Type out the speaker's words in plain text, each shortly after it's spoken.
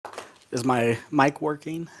Is my mic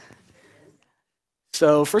working?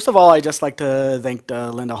 So first of all, I'd just like to thank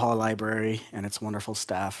the Linda Hall Library and its wonderful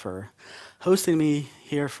staff for hosting me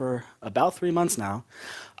here for about 3 months now.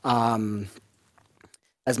 Um,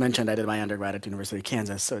 as mentioned, I did my undergrad at the University of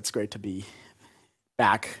Kansas, so it's great to be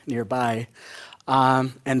back nearby.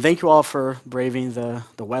 And thank you all for braving the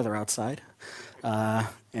weather outside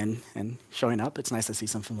and showing up. It's nice to see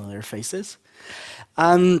some familiar faces.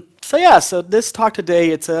 So this talk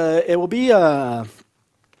today, it will be an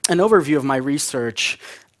overview of my research,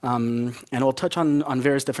 and we'll touch on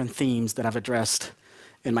various different themes that I've addressed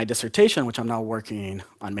in my dissertation, which I'm now working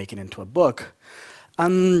on making into a book.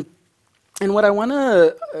 And what I want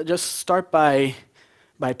to just start by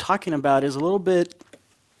talking about is a little bit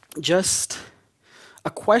just a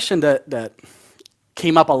question that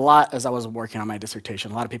came up a lot as I was working on my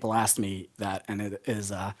dissertation. A lot of people asked me that, and it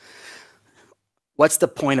is, what's the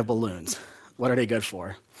point of balloons? What are they good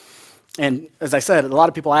for? And as I said, a lot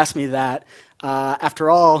of people ask me that. After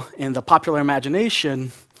all, in the popular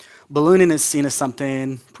imagination, ballooning is seen as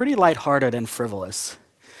something pretty lighthearted and frivolous.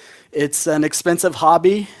 It's an expensive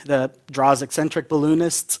hobby that draws eccentric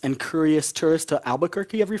balloonists and curious tourists to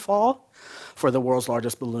Albuquerque every fall for the world's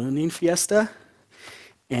largest ballooning fiesta.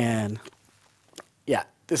 And yeah,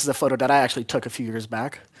 this is a photo that I actually took a few years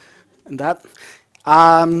back. And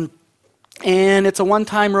it's a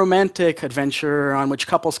one-time romantic adventure on which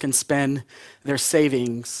couples can spend their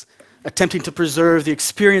savings attempting to preserve the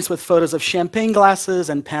experience with photos of champagne glasses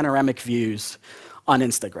and panoramic views on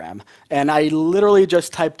Instagram. And I literally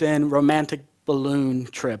just typed in romantic balloon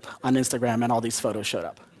trip on Instagram and all these photos showed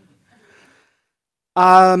up.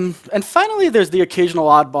 And finally, there's the occasional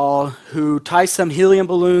oddball who ties some helium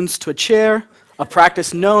balloons to a chair, a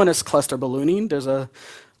practice known as cluster ballooning. There are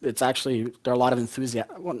a lot of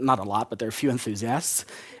enthusiasts, well, not a lot, but there are a few enthusiasts.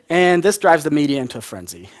 And this drives the media into a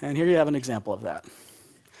frenzy. And here you have an example of that.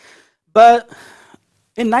 But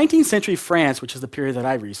in 19th century France, which is the period that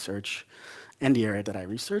I research, and the area that I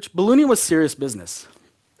research, ballooning was serious business.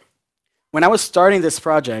 When I was starting this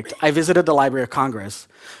project, I visited the Library of Congress,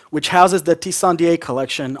 which houses the Tissandier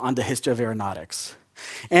collection on the history of aeronautics.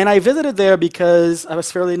 And I visited there because I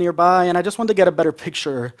was fairly nearby, and I just wanted to get a better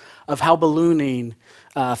picture of how ballooning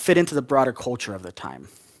fit into the broader culture of the time.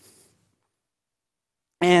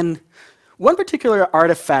 And one particular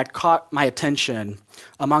artifact caught my attention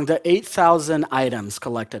among the 8,000 items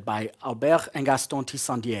collected by Albert and Gaston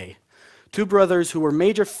Tissandier, two brothers who were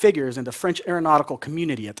major figures in the French aeronautical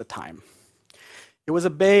community at the time. It was a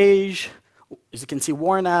beige, as you can see,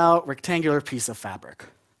 worn out, rectangular piece of fabric.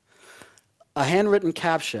 A handwritten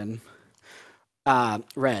caption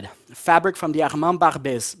read, "Fabric from the Armand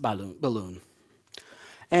Barbès balloon."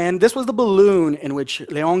 And this was the balloon in which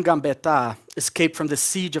Léon Gambetta escaped from the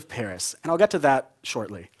siege of Paris. And I'll get to that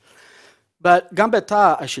shortly. But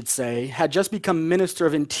Gambetta, I should say, had just become Minister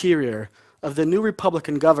of Interior of the new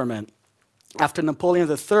Republican government after Napoleon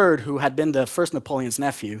III, who had been the first Napoleon's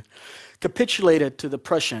nephew, capitulated to the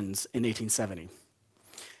Prussians in 1870.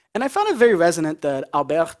 And I found it very resonant that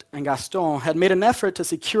Albert and Gaston had made an effort to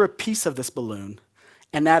secure a piece of this balloon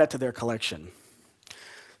and add it to their collection.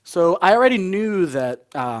 So I already knew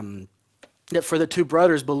that for the two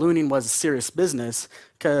brothers, ballooning was a serious business,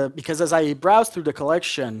 because as I browsed through the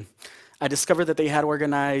collection, I discovered that they had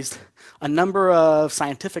organized a number of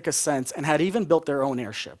scientific ascents and had even built their own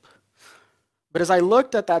airship. But as I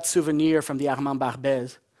looked at that souvenir from the Armand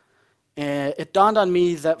Barbès, it dawned on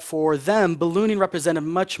me that for them, ballooning represented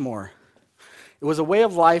much more. It was a way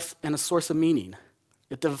of life and a source of meaning.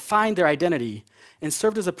 It defined their identity and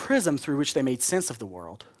served as a prism through which they made sense of the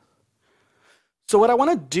world. So what I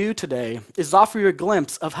want to do today is offer you a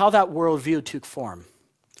glimpse of how that worldview took form.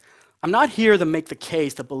 I'm not here to make the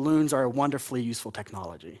case that balloons are a wonderfully useful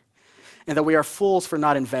technology and that we are fools for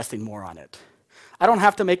not investing more on it. I don't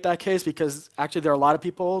have to make that case because actually there are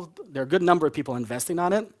a good number of people investing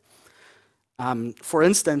on it. For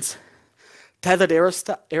instance, tethered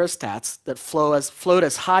aerostats that float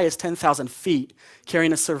as high as 10,000 feet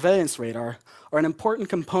carrying a surveillance radar are an important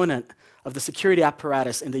component of the security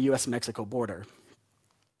apparatus in the US-Mexico border.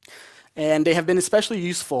 And they have been especially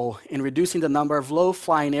useful in reducing the number of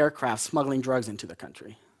low-flying aircraft smuggling drugs into the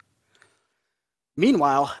country.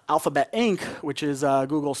 Meanwhile, Alphabet Inc., which is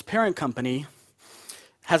Google's parent company,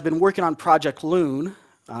 has been working on Project Loon,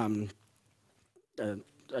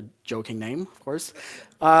 a joking name, of course,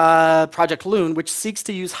 Project Loon, which seeks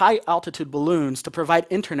to use high-altitude balloons to provide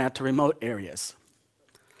internet to remote areas.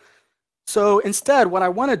 So instead, what I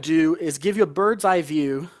want to do is give you a bird's eye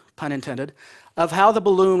view, pun intended, of how the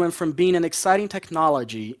balloon went from being an exciting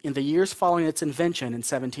technology in the years following its invention in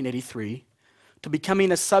 1783 to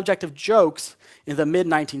becoming a subject of jokes in the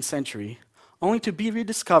mid-19th century, only to be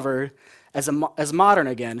rediscovered as modern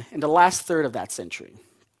again in the last third of that century.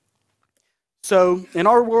 So in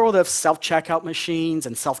our world of self-checkout machines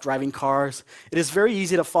and self-driving cars, it is very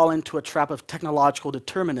easy to fall into a trap of technological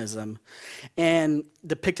determinism and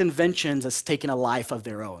depict inventions as taking a life of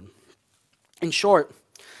their own. In short,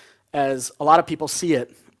 as a lot of people see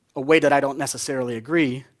it, a way that I don't necessarily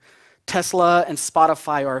agree, Tesla and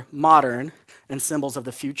Spotify are modern and symbols of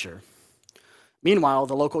the future. Meanwhile,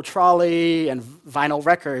 the local trolley and vinyl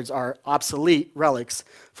records are obsolete relics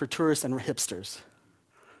for tourists and hipsters.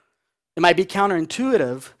 It might be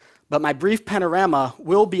counterintuitive, but my brief panorama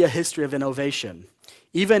will be a history of innovation,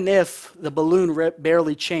 even if the balloon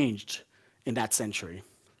barely changed in that century.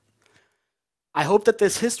 I hope that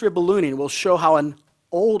this history of ballooning will show how an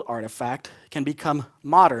old artifact can become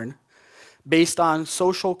modern based on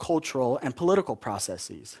social, cultural, and political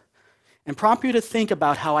processes, and prompt you to think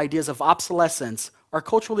about how ideas of obsolescence are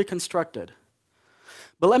culturally constructed.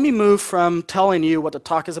 But let me move from telling you what the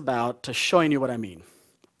talk is about to showing you what I mean.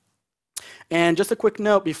 And just a quick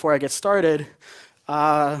note before I get started,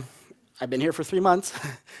 I've been here for 3 months,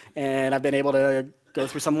 and I've been able to go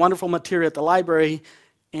through some wonderful material at the library,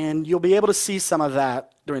 and you'll be able to see some of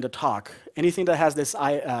that during the talk. Anything that has this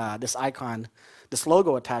icon, this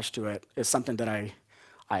logo attached to it, is something that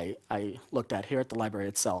I looked at here at the library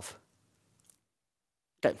itself.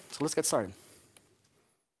 Okay, so let's get started.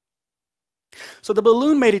 So the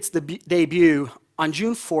balloon made its debut on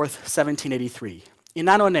June 4th, 1783, in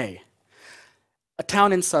Annonay, a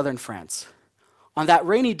town in southern France. On that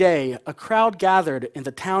rainy day, a crowd gathered in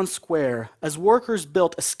the town square as workers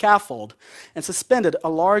built a scaffold and suspended a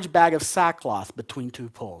large bag of sackcloth between two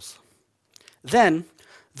poles. Then,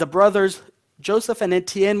 the brothers Joseph and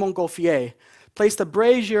Etienne Montgolfier placed a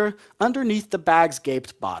brazier underneath the bag's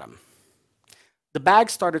gaped bottom. The bag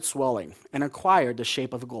started swelling and acquired the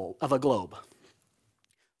shape of a globe.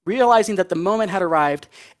 Realizing that the moment had arrived,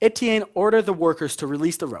 Etienne ordered the workers to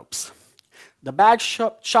release the ropes. The bag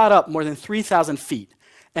shot up more than 3,000 feet,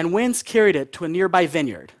 and winds carried it to a nearby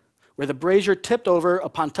vineyard, where the brazier tipped over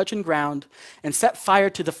upon touching ground and set fire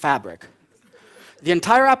to the fabric. The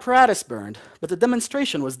entire apparatus burned, but the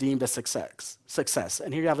demonstration was deemed a success.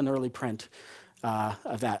 And here you have an early print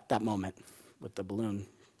of that moment with the balloon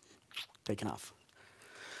taken off.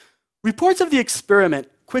 Reports of the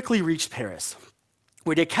experiment quickly reached Paris,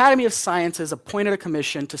 where the Academy of Sciences appointed a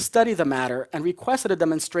commission to study the matter and requested a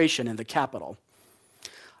demonstration in the capital.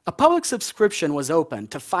 A public subscription was opened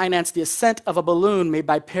to finance the ascent of a balloon made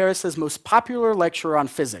by Paris's most popular lecturer on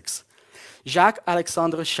physics,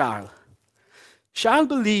 Jacques-Alexandre Charles. Charles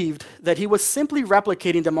believed that he was simply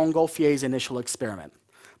replicating the Montgolfier's initial experiment,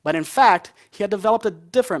 but in fact, he had developed a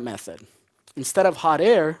different method. Instead of hot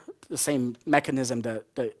air, the same mechanism that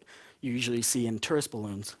you usually see in tourist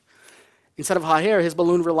balloons, instead of hot air, his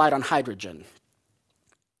balloon relied on hydrogen,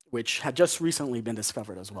 which had just recently been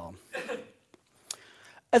discovered as well.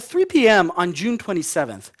 At 3 p.m. on June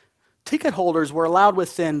 27th, ticket holders were allowed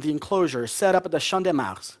within the enclosure set up at the Champ de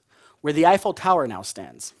Mars, where the Eiffel Tower now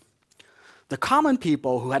stands. The common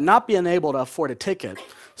people who had not been able to afford a ticket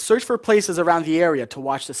searched for places around the area to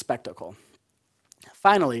watch the spectacle.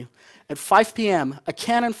 Finally, at 5 p.m., a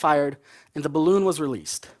cannon fired and the balloon was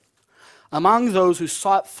released. Among those who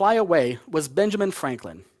saw it fly away was Benjamin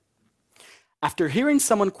Franklin. After hearing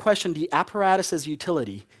someone question the apparatus's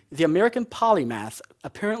utility, the American polymath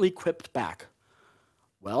apparently quipped back,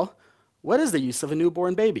 "Well, what is the use of a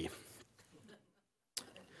newborn baby?"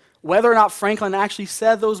 Whether or not Franklin actually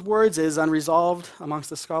said those words is unresolved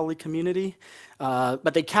amongst the scholarly community, but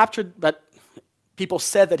people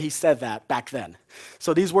said that he said that back then.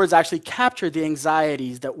 So these words actually captured the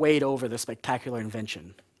anxieties that weighed over the spectacular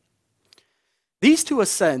invention. These two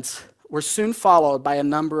ascents were soon followed by a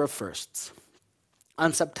number of firsts.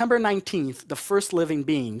 On September 19th, the first living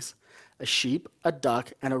beings, a sheep, a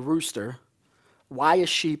duck, and a rooster, why a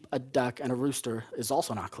sheep, a duck, and a rooster is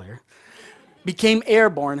also not clear, became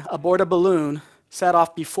airborne aboard a balloon set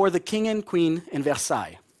off before the king and queen in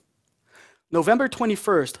Versailles. November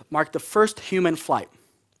 21st marked the first human flight.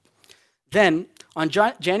 Then, on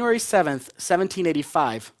January 7th,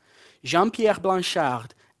 1785, Jean-Pierre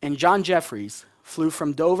Blanchard and John Jeffries flew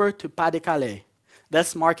from Dover to Pas-de-Calais,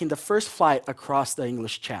 thus marking the first flight across the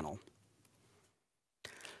English Channel.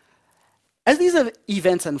 As these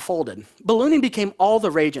events unfolded, ballooning became all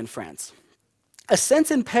the rage in France.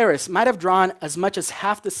 Ascents in Paris might have drawn as much as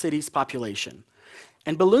half the city's population,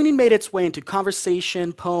 and ballooning made its way into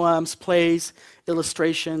conversation, poems, plays,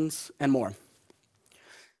 illustrations, and more.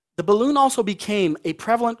 The balloon also became a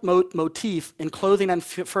prevalent motif in clothing and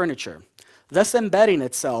furniture, thus embedding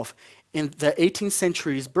itself in the 18th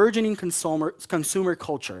century's burgeoning consumer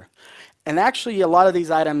culture. And actually, a lot of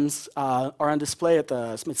these items are on display at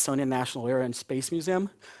the Smithsonian National Air and Space Museum.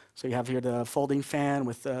 So you have here the folding fan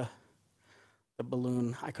with the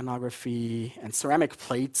balloon iconography, and ceramic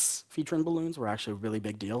plates featuring balloons were actually a really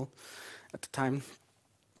big deal at the time.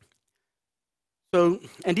 So,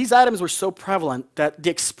 and these items were so prevalent that the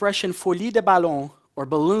expression folie de ballon, or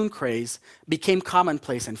balloon craze, became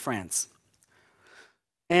commonplace in France.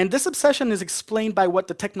 And this obsession is explained by what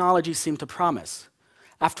the technology seemed to promise.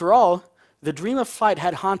 After all, the dream of flight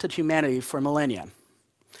had haunted humanity for millennia.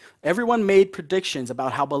 Everyone made predictions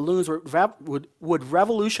about how balloons would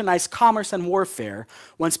revolutionize commerce and warfare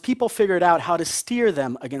once people figured out how to steer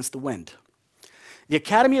them against the wind. The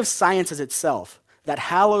Academy of Sciences itself, that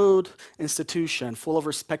hallowed institution full of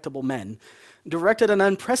respectable men, directed an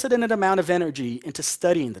unprecedented amount of energy into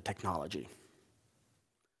studying the technology.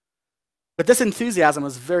 But this enthusiasm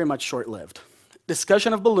was very much short-lived.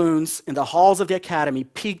 Discussion of balloons in the halls of the Academy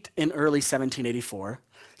peaked in early 1784,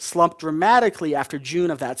 slumped dramatically after June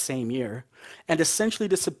of that same year, and essentially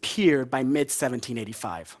disappeared by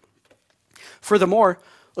mid-1785. Furthermore,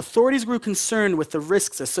 authorities grew concerned with the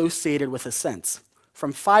risks associated with ascents,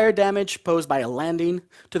 from fire damage posed by a landing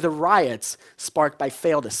to the riots sparked by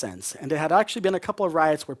failed ascents. And there had actually been a couple of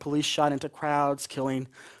riots where police shot into crowds, killing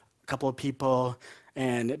a couple of people,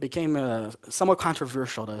 and it became somewhat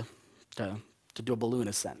controversial to do a balloon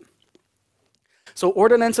ascent. So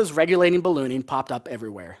ordinances regulating ballooning popped up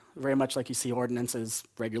everywhere, very much like you see ordinances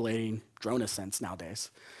regulating drone ascents nowadays.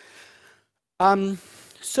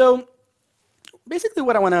 So basically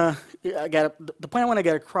what I want to the point I want to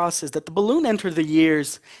get across is that the balloon entered the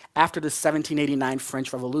years after the 1789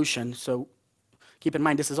 French Revolution, so keep in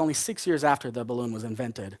mind this is only 6 years after the balloon was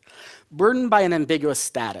invented, burdened by an ambiguous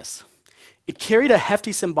status. It carried a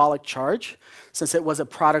hefty symbolic charge since it was a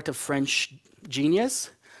product of French genius,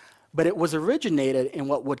 but it was originated in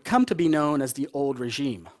what would come to be known as the old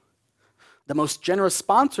regime. The most generous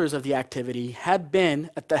sponsors of the activity had been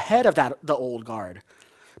at the head of the old guard,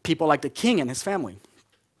 people like the king and his family.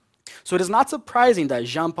 So it is not surprising that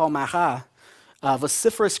Jean-Paul Marat, a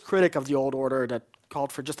vociferous critic of the old order that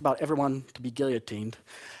called for just about everyone to be guillotined,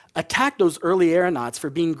 attacked those early aeronauts for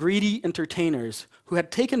being greedy entertainers who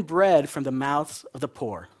had taken bread from the mouths of the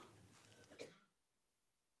poor.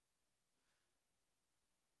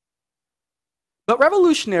 But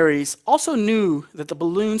revolutionaries also knew that the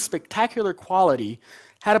balloon's spectacular quality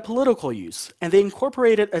had a political use, and they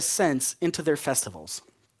incorporated ascents into their festivals.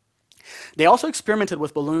 They also experimented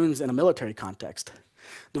with balloons in a military context.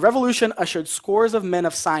 The revolution ushered scores of men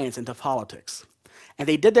of science into politics, and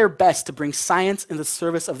they did their best to bring science in the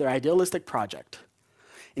service of their idealistic project.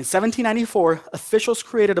 In 1794, officials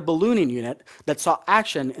created a ballooning unit that saw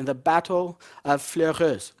action in the Battle of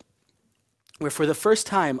Fleurus, where for the first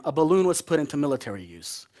time a balloon was put into military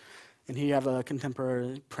use. And here you have a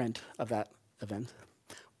contemporary print of that event,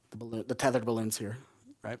 the tethered balloons here,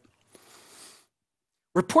 right?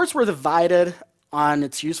 Reports were divided on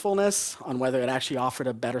its usefulness, on whether it actually offered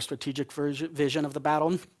a better strategic vision of the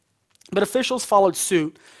battle, but officials followed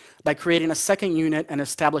suit by creating a second unit and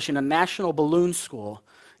establishing a national balloon school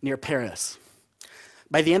near Paris.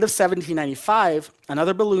 By the end of 1795,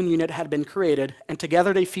 another balloon unit had been created, and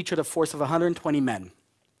together they featured a force of 120 men.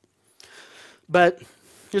 But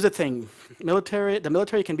here's the thing, the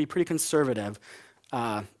military can be pretty conservative,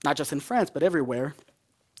 not just in France, but everywhere.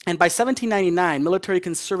 And by 1799, military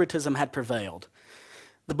conservatism had prevailed.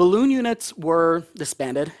 The balloon units were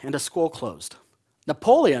disbanded and the school closed.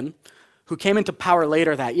 Napoleon, who came into power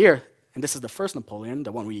later that year, and this is the first Napoleon,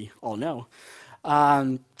 the one we all know,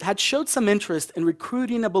 had showed some interest in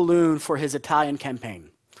recruiting a balloon for his Italian campaign.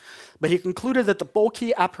 But he concluded that the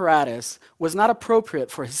bulky apparatus was not appropriate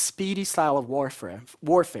for his speedy style of warfare.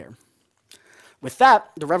 With that,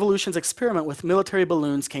 the revolution's experiment with military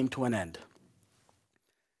balloons came to an end.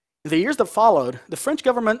 In the years that followed, the French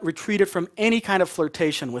government retreated from any kind of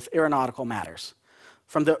flirtation with aeronautical matters.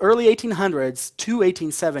 From the early 1800s to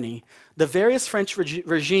 1870, the various French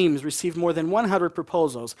regimes received more than 100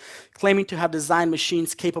 proposals claiming to have designed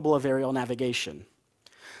machines capable of aerial navigation.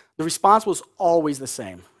 The response was always the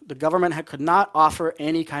same. The government could not offer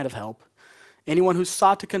any kind of help. Anyone who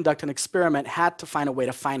sought to conduct an experiment had to find a way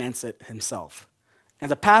to finance it himself.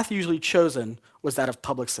 And the path usually chosen was that of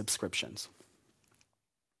public subscriptions.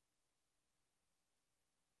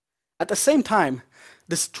 At the same time,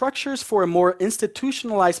 the structures for a more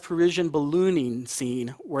institutionalized Parisian ballooning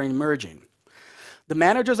scene were emerging. The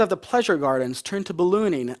managers of the pleasure gardens turned to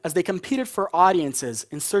ballooning as they competed for audiences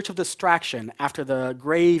in search of distraction after the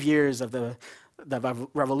grave years of the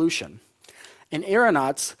revolution. and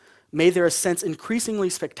aeronauts made their ascents increasingly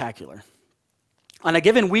spectacular. On a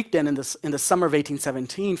given weekend in the summer of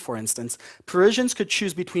 1817, for instance, Parisians could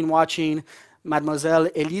choose between watching Mademoiselle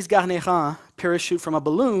Élise Garnerin parachute from a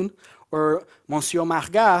balloon or Monsieur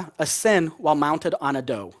Margat ascend while mounted on a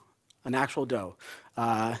doe, an actual doe.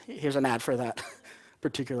 Here's an ad for that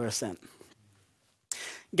particular ascent.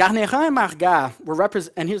 Garnerin and Margat were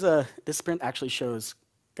and this print actually shows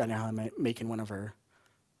Garnerin making one of her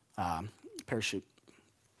parachute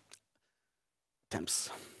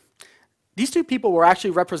attempts. These two people were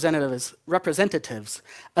actually representatives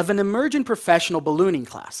of an emerging professional ballooning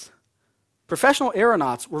class. Professional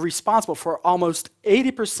aeronauts were responsible for almost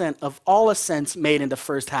 80% of all ascents made in the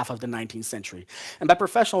first half of the 19th century. And by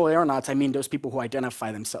professional aeronauts, I mean those people who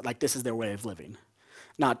identify themselves, like this is their way of living,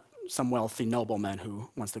 not some wealthy nobleman who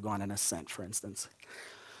wants to go on an ascent, for instance.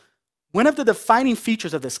 One of the defining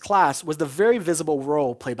features of this class was the very visible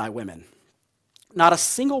role played by women. Not a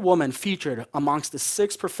single woman featured amongst the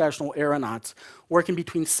 6 professional aeronauts working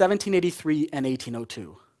between 1783 and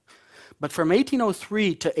 1802. But from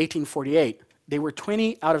 1803 to 1848, they were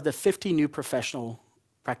 20 out of the 50 new professional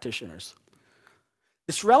practitioners.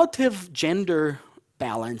 This relative gender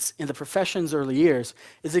balance in the profession's early years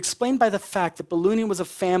is explained by the fact that ballooning was a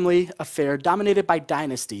family affair dominated by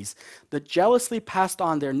dynasties that jealously passed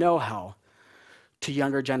on their know-how to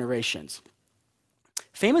younger generations.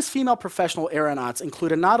 Famous female professional aeronauts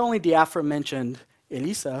included not only the aforementioned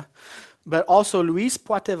Elisa, but also Louise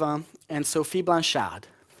Poitevin and Sophie Blanchard,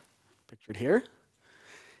 pictured here,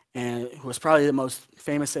 and who was probably the most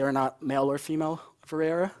famous aeronaut, male or female, of her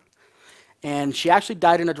era. And she actually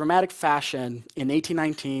died in a dramatic fashion in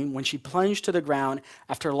 1819 when she plunged to the ground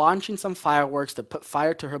after launching some fireworks that put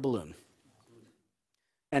fire to her balloon.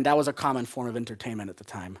 And that was a common form of entertainment at the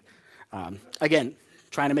time. Again,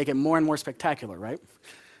 trying to make it more and more spectacular, right?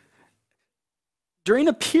 During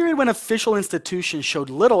a period when official institutions showed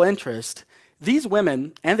little interest, these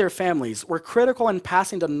women and their families were critical in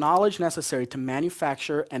passing the knowledge necessary to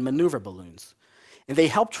manufacture and maneuver balloons, and they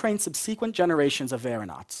helped train subsequent generations of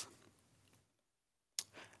aeronauts.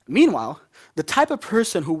 Meanwhile, the type of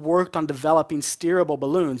person who worked on developing steerable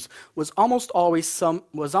balloons was almost always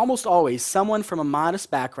someone from a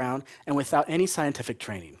modest background and without any scientific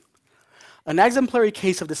training. An exemplary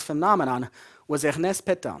case of this phenomenon was Ernest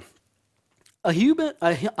Pétain. A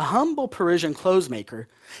humble Parisian clothes maker,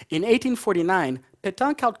 in 1849,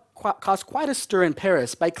 Pétain caused quite a stir in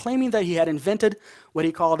Paris by claiming that he had invented what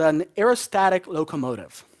he called an aerostatic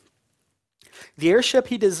locomotive. The airship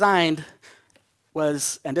he designed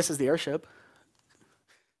was, and this is the airship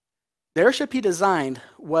he designed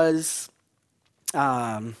was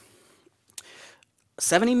 70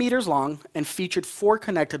 meters long and featured 4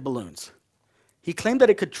 connected balloons. He claimed that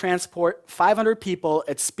it could transport 500 people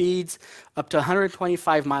at speeds up to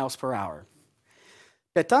 125 miles per hour.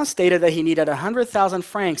 Pétain stated that he needed 100,000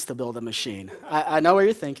 francs to build a machine. I know what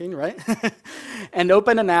you're thinking, right? And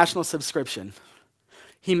opened a national subscription.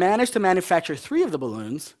 He managed to manufacture 3 of the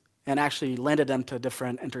balloons and actually lended them to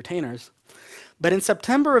different entertainers. But in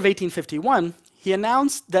September of 1851, he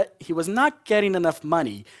announced that he was not getting enough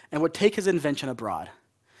money and would take his invention abroad.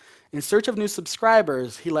 In search of new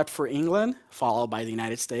subscribers, he left for England, followed by the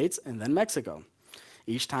United States, and then Mexico,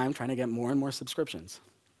 each time trying to get more and more subscriptions.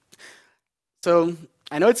 So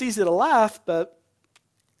I know it's easy to laugh, but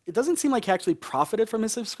it doesn't seem like he actually profited from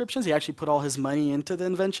his subscriptions. He actually put all his money into the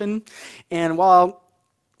invention.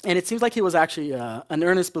 And it seems like he was actually an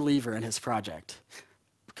earnest believer in his project,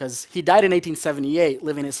 because he died in 1878,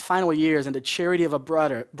 living his final years in the charity of a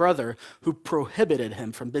brother who prohibited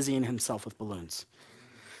him from busying himself with balloons.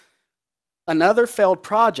 Another failed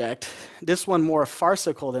project, this one more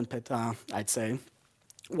farcical than Pétain, I'd say,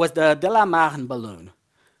 was the De la Marne balloon,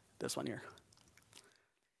 this one here.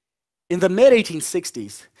 In the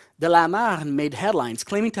mid-1860s, De la Marne made headlines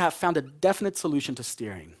claiming to have found a definite solution to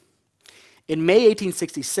steering. In May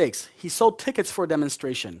 1866, he sold tickets for a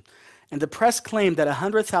demonstration, and the press claimed that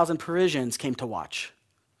 100,000 Parisians came to watch.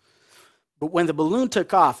 But when the balloon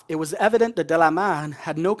took off, it was evident that De la Marne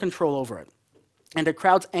had no control over it, and the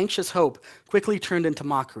crowd's anxious hope quickly turned into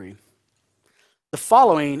mockery. The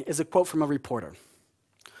following is a quote from a reporter.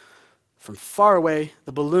 From far away,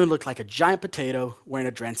 the balloon looked like a giant potato wearing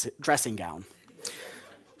a dressing gown,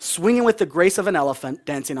 swinging with the grace of an elephant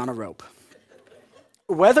dancing on a rope.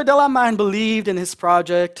 Whether De la Marne believed in his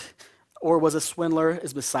project or was a swindler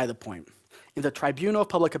is beside the point. In the tribunal of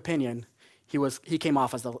public opinion, he came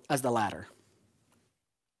off as the latter.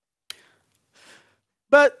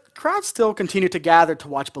 But crowds still continue to gather to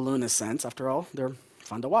watch balloon ascents. After all, they're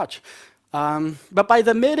fun to watch. But by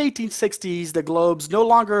the mid-1860s, the globes no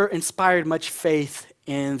longer inspired much faith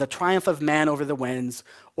in the triumph of man over the winds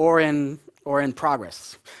or in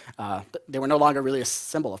progress. They were no longer really a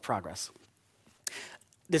symbol of progress.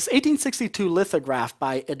 This 1862 lithograph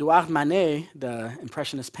by Edouard Manet, the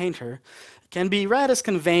Impressionist painter, can be read as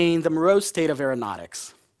conveying the morose state of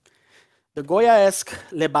aeronautics. The Goyaesque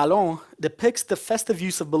Les Ballons depicts the festive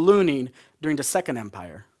use of ballooning during the Second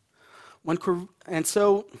Empire. And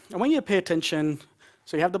so I want you to pay attention.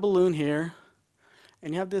 So you have the balloon here,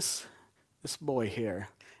 and you have this boy here.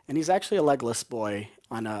 And he's actually a legless boy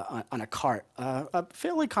on a cart, a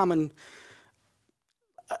fairly common,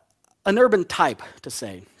 an urban type to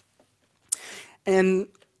say. And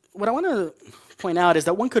what I want to point out is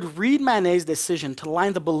that one could read Manet's decision to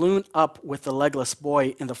line the balloon up with the legless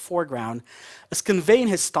boy in the foreground as conveying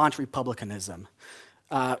his staunch republicanism,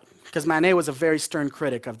 because Manet was a very stern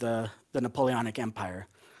critic of the Napoleonic Empire,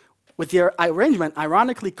 with the arrangement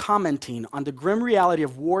ironically commenting on the grim reality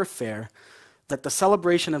of warfare that the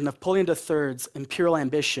celebration of Napoleon III's imperial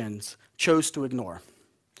ambitions chose to ignore.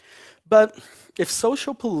 But if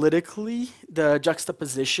socio-politically the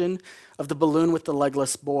juxtaposition of the balloon with the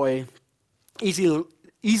legless boy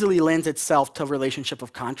easily lends itself to a relationship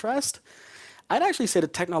of contrast, I'd actually say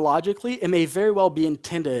that technologically it may very well be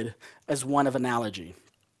intended as one of analogy.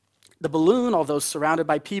 The balloon, although surrounded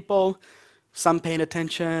by people, some paying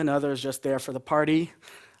attention, others just there for the party.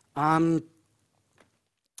 The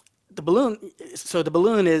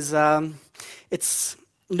balloon is, it's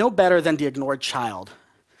no better than the ignored child.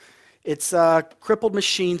 It's a crippled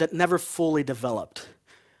machine that never fully developed.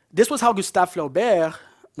 This was how Gustave Flaubert,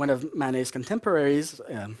 one of Manet's contemporaries,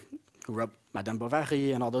 who wrote Madame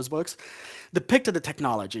Bovary and all those books, depicted the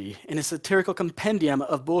technology in a satirical compendium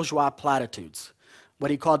of bourgeois platitudes, what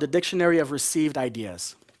he called the Dictionary of Received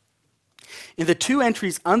Ideas. In the two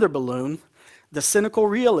entries under balloon, the cynical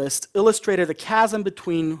realist illustrated the chasm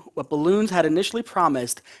between what balloons had initially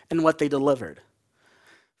promised and what they delivered.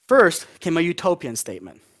 First came a utopian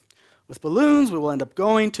statement. With balloons, we will end up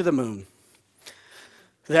going to the moon.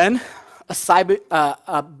 Then,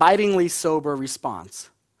 a bitingly sober response.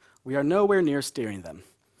 We are nowhere near steering them.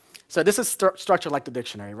 So this is structured like the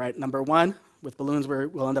dictionary, right? Number one, with balloons,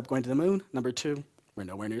 we'll end up going to the moon. Number two, we're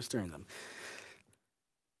nowhere near steering them.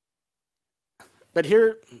 But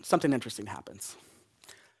here, something interesting happens.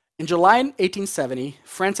 In July 1870,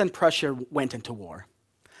 France and Prussia went into war.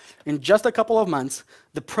 In just a couple of months,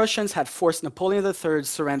 the Prussians had forced Napoleon III's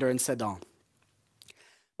surrender in Sedan.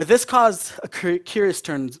 But this caused a curious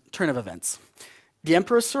turn of events. The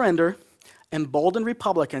emperor's surrender emboldened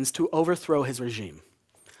Republicans to overthrow his regime.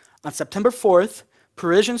 On September 4th,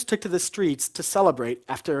 Parisians took to the streets to celebrate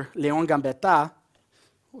after Léon Gambetta,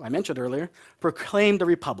 who I mentioned earlier, proclaimed a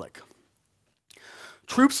republic.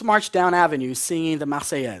 Troops marched down avenues singing the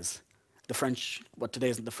Marseillaise, the French, what today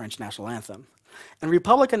is the French national anthem. And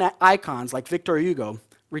Republican icons like Victor Hugo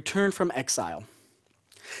returned from exile.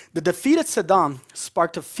 The defeat at Sedan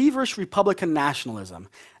sparked a feverish Republican nationalism,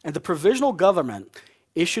 and the provisional government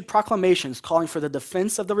issued proclamations calling for the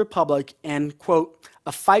defense of the Republic and, quote,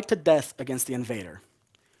 a fight to death against the invader.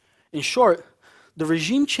 In short, the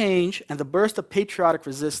regime change and the burst of patriotic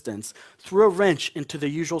resistance threw a wrench into the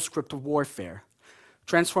usual script of warfare,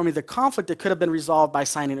 transforming the conflict that could have been resolved by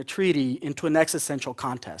signing a treaty into an existential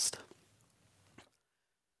contest.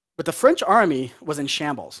 But the French army was in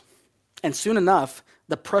shambles, and soon enough,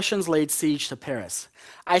 the Prussians laid siege to Paris,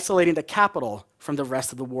 isolating the capital from the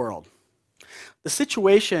rest of the world. The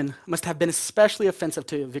situation must have been especially offensive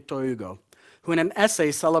to Victor Hugo, who in an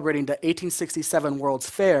essay celebrating the 1867 World's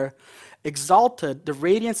Fair, exalted the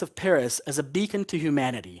radiance of Paris as a beacon to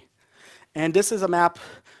humanity. And this is a map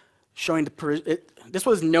showing this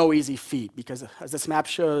was no easy feat, because as this map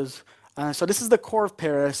shows, so this is the core of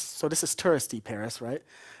Paris, so this is touristy Paris, right?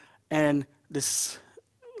 And this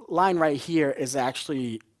line right here is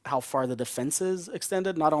actually how far the defenses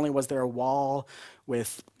extended. Not only was there a wall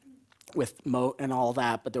with moat and all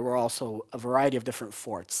that, but there were also a variety of different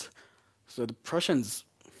forts. So the Prussians,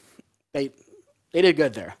 they did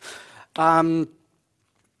good there. And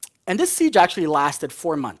this siege actually lasted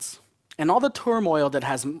 4 months. And all the turmoil that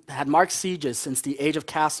had marked sieges since the age of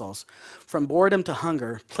castles, from boredom to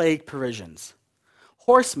hunger, plagued Parisians.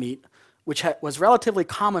 Horse meat, which was relatively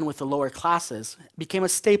common with the lower classes, became a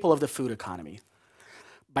staple of the food economy.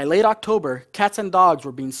 By late October, cats and dogs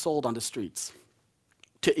were being sold on the streets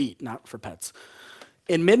to eat, not for pets.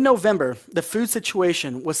 In mid-November, the food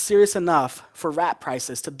situation was serious enough for rat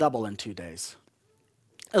prices to double in 2 days.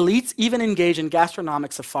 Elites even engaged in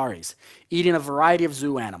gastronomic safaris, eating a variety of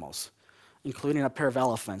zoo animals, including a pair of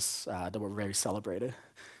elephants that were very celebrated.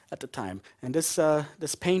 at the time. And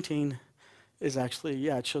this painting is actually,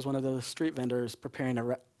 yeah, it shows one of those street vendors preparing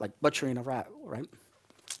like butchering a rat, right?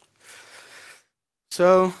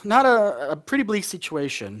 So not a pretty bleak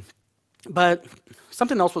situation, but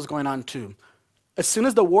something else was going on too. As soon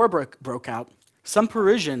as the war broke out, some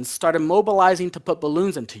Parisians started mobilizing to put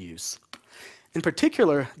balloons into use. In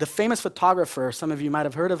particular, the famous photographer, some of you might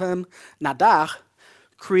have heard of him, Nadar,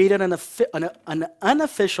 created an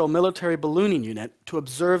unofficial military ballooning unit to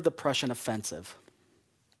observe the Prussian offensive.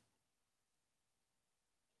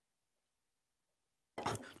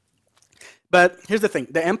 But here's the thing,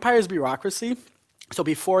 the empire's bureaucracy, so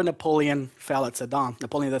before Napoleon fell at Sedan,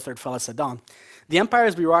 Napoleon III fell at Sedan, the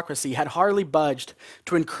empire's bureaucracy had hardly budged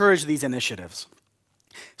to encourage these initiatives.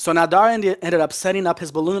 So Nadar ended up setting up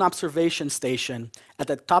his balloon observation station at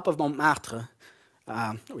the top of Montmartre,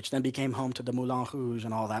 which then became home to the Moulin Rouge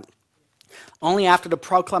and all that, only after the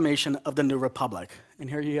proclamation of the new republic. And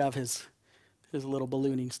here you have his little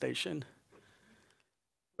ballooning station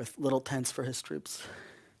with little tents for his troops.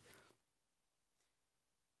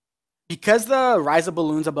 Because the rise of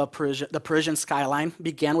balloons above the Parisian skyline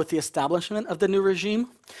began with the establishment of the new regime,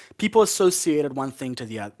 people associated one thing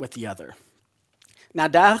with the other.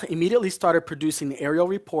 Nadar immediately started producing aerial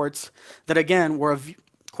reports that, again, were of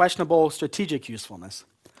questionable strategic usefulness.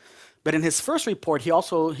 But in his first report,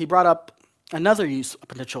 he brought up another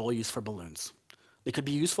potential use for balloons. They could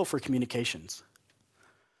be useful for communications.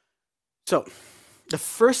 So, the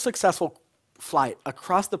first successful flight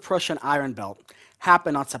across the Prussian Iron Belt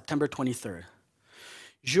happened on September 23rd.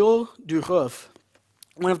 Jules Duroff,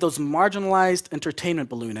 one of those marginalized entertainment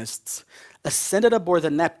balloonists, ascended aboard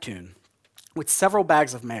the Neptune with several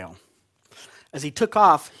bags of mail. As he took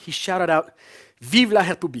off, he shouted out, "Vive la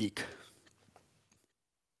République!"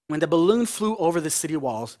 When the balloon flew over the city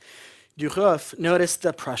walls, Duroff noticed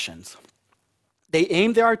the Prussians. They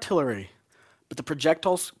aimed their artillery, but the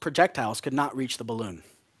projectiles could not reach the balloon.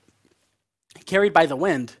 Carried by the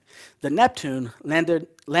wind, the Neptune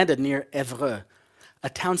landed near Évreux, a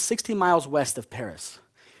town 60 miles west of Paris,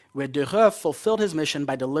 where Duroff fulfilled his mission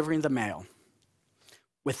by delivering the mail.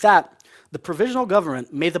 With that, the provisional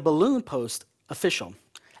government made the balloon post official,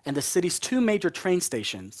 and the city's two major train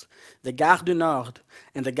stations, the Gare du Nord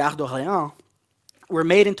and the Gare d'Orléans, were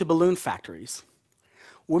made into balloon factories.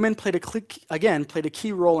 Women played a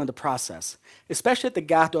key role in the process, especially at the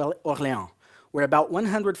Gare d'Orléans, where about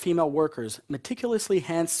 100 female workers meticulously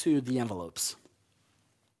hand-sewed the envelopes.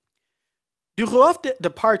 Duroff's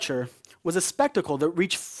departure was a spectacle that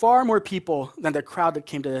reached far more people than the crowd that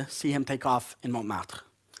came to see him take off in Montmartre.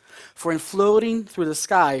 For in floating through the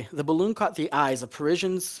sky, the balloon caught the eyes of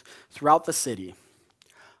Parisians throughout the city.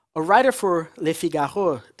 A writer for Le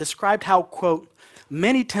Figaro described how, quote,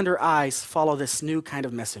 "many tender eyes follow this new kind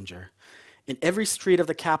of messenger. In every street of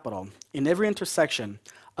the capital, in every intersection,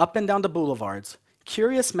 up and down the boulevards,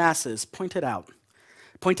 curious masses pointed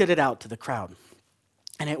it out to the crowd.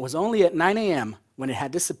 And it was only at 9 a.m., when it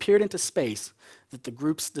had disappeared into space, that the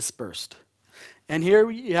groups dispersed." And here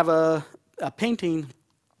we have a painting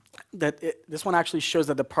this one actually shows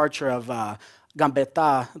the departure of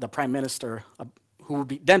Gambetta, the prime minister, who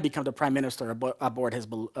would then become the prime minister aboard his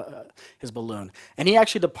balloon. And he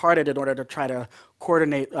actually departed in order to try to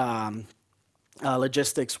coordinate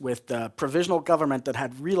logistics with the provisional government that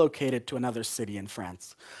had relocated to another city in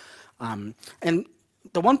France. And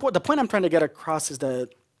the point I'm trying to get across is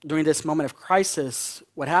that during this moment of crisis,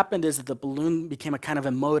 what happened is that the balloon became a kind of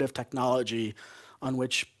emotive technology on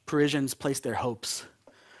which Parisians placed their hopes.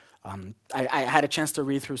 I had a chance to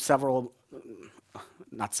read through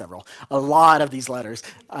a lot of these letters.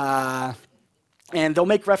 And they'll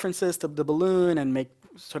make references to the balloon and make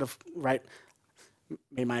sort of, right,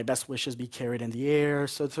 may my best wishes be carried in the air.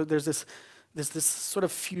 So there's this sort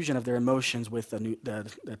of fusion of their emotions with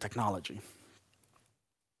the technology.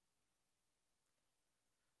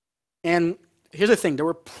 And here's the thing, there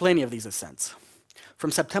were plenty of these ascents.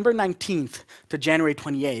 From September 19th to January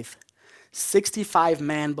 28th, 65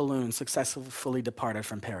 manned balloons successfully departed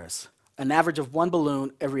from Paris, an average of one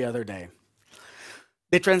balloon every other day.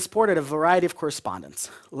 They transported a variety of correspondence,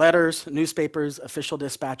 letters, newspapers, official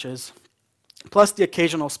dispatches, plus the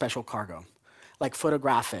occasional special cargo, like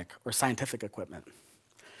photographic or scientific equipment.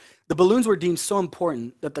 The balloons were deemed so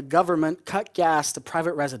important that the government cut gas to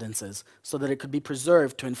private residences so that it could be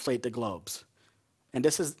preserved to inflate the globes. And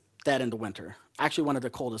this is dead in the winter, actually one of the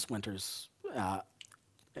coldest winters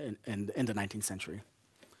in the 19th century.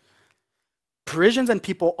 Parisians and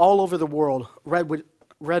people all over the world read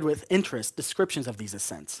with interest descriptions of these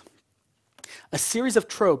ascents. A series of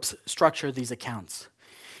tropes structured these accounts.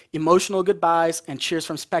 Emotional goodbyes and cheers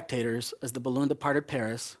from spectators as the balloon departed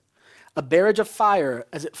Paris, a barrage of fire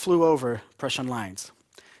as it flew over Prussian lines,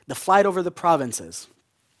 the flight over the provinces,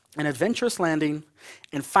 an adventurous landing,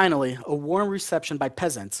 and finally, a warm reception by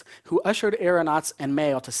peasants who ushered aeronauts and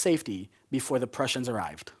mail to safety before the Prussians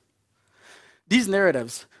arrived. These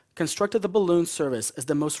narratives constructed the balloon service as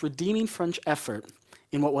the most redeeming French effort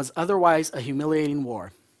in what was otherwise a humiliating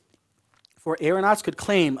war, for aeronauts could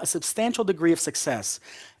claim a substantial degree of success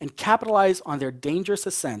and capitalize on their dangerous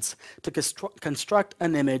ascents to construct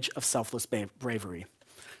an image of selfless bravery.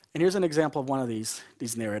 And here's an example of one of these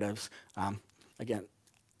narratives, again,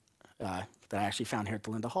 that I actually found here at the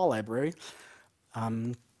Linda Hall Library.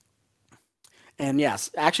 And yes,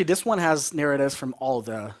 actually this one has narratives from all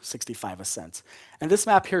the 65 ascents. And this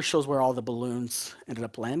map here shows where all the balloons ended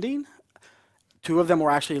up landing. 2 of them were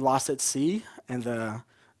actually lost at sea and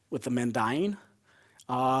with the men dying.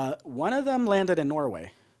 1 of them landed in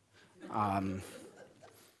Norway.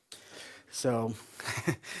 So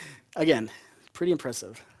again, pretty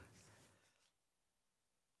impressive.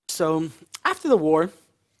 So after the war,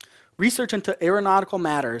 research into aeronautical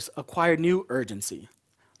matters acquired new urgency,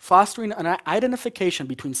 fostering an identification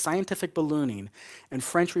between scientific ballooning and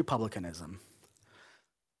French republicanism.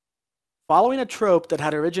 Following a trope that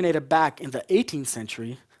had originated back in the 18th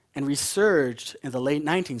century and resurged in the late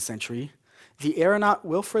 19th century, the aeronaut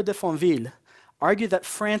Wilfrid de Fonville argued that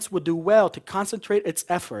France would do well to concentrate its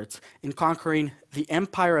efforts in conquering the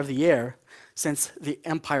empire of the air, since the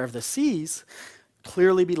empire of the seas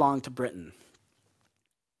clearly belonged to Britain.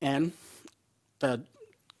 And the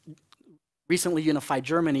recently unified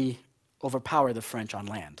Germany overpowered the French on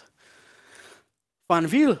land.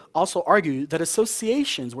 Fonville also argued that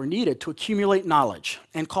associations were needed to accumulate knowledge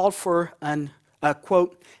and called for a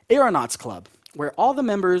quote, aeronauts club, where all the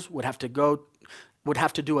members would have to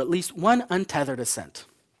do at least one untethered ascent.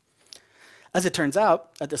 As it turns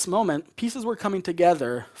out, at this moment, pieces were coming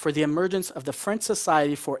together for the emergence of the French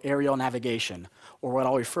Society for Aerial Navigation, or what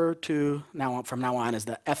I'll refer to from now on as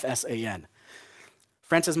the FSAN,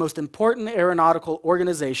 France's most important aeronautical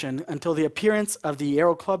organization until the appearance of the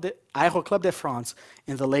Aéro Club de France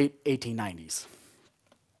in the late 1890s.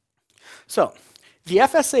 So, the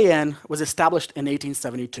FSAN was established in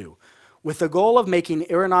 1872 with the goal of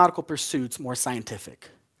making aeronautical pursuits more scientific.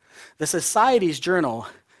 The Society's journal,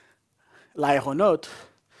 L'Aéronaute,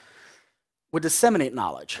 would disseminate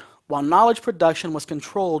knowledge, while knowledge production was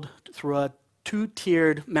controlled through a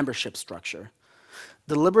 2-tiered membership structure.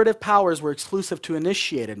 Deliberative powers were exclusive to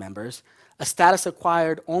initiated members, a status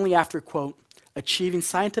acquired only after, quote, achieving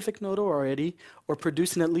scientific notoriety or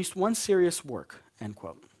producing at least one serious work, end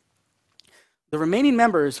quote. The remaining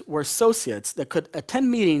members were associates that could attend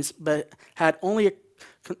meetings but had only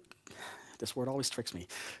this word always tricks me,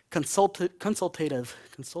 consultative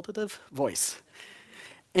voice.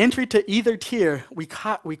 Entry to either tier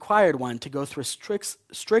required one to go through a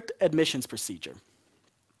strict admissions procedure.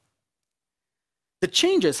 The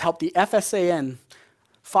changes helped the FSAN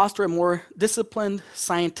foster a more disciplined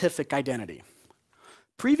scientific identity.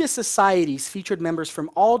 Previous societies featured members from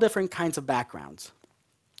all different kinds of backgrounds,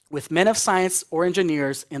 with men of science or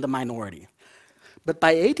engineers in the minority. But by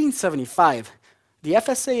 1875, the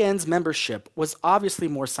FSAN's membership was obviously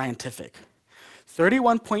more scientific.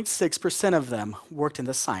 31.6% of them worked in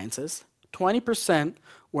the sciences, 20%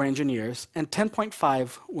 were engineers, and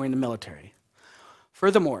 10.5% were in the military.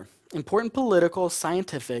 Furthermore, important political,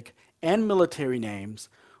 scientific, and military names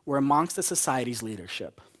were amongst the society's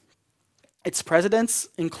leadership. Its presidents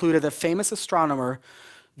included the famous astronomer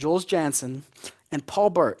Jules Janssen and Paul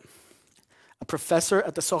Bert, a professor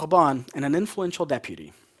at the Sorbonne and an influential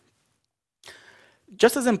deputy.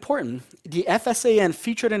 Just as important, the FSAN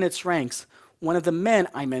featured in its ranks one of the men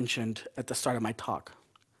I mentioned at the start of my talk,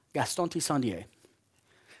 Gaston Tissandier.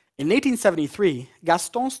 In 1873,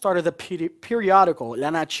 Gaston started the periodical La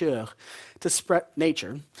Nature to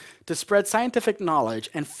spread scientific knowledge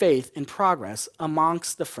and faith in progress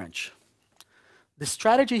amongst the French. The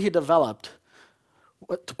strategy he developed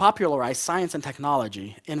to popularize science and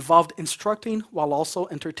technology involved instructing while also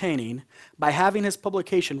entertaining by having his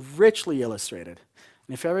publication richly illustrated.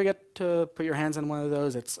 And if you ever get to put your hands on one of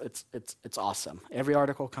those, it's awesome. Every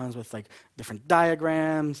article comes with like different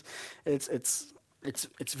diagrams. It's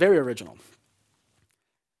very original.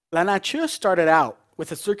 La Nature started out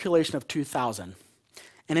with a circulation of 2,000,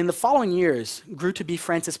 and in the following years grew to be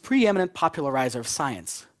France's preeminent popularizer of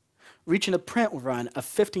science, reaching a print run of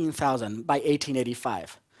 15,000 by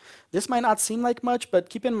 1885. This might not seem like much, but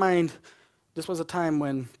keep in mind, this was a time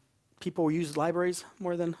when people used libraries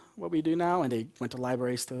more than what we do now, and they went to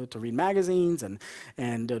libraries to read magazines,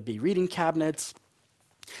 and there'd be reading cabinets.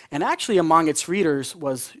 And actually among its readers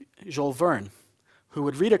was Jules Verne, who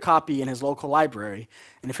would read a copy in his local library.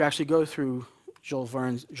 And if you actually go through Jules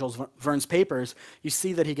Verne's papers, you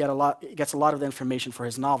see that he gets a lot of the information for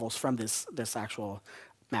his novels from this actual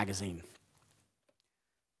magazine.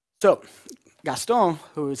 So Gaston,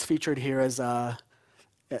 who is featured here as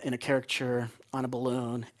in a caricature on a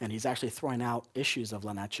balloon, and he's actually throwing out issues of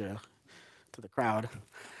La Nature to the crowd.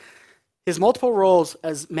 His multiple roles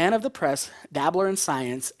as man of the press, dabbler in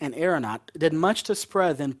science, and aeronaut did much to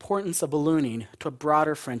spread the importance of ballooning to a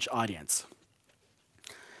broader French audience.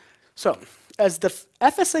 So, as the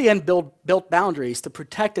FSAN built boundaries to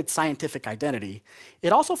protect its scientific identity,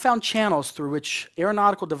 it also found channels through which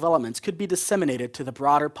aeronautical developments could be disseminated to the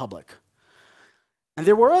broader public. And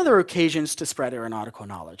there were other occasions to spread aeronautical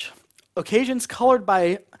knowledge, occasions colored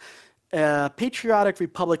by a patriotic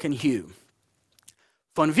Republican hue.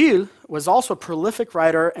 Fonville was also a prolific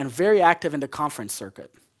writer and very active in the conference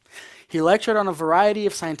circuit. He lectured on a variety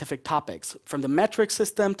of scientific topics, from the metric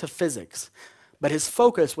system to physics, but his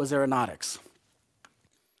focus was aeronautics.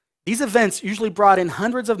 These events usually brought in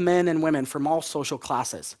hundreds of men and women from all social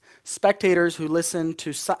classes, spectators who listened to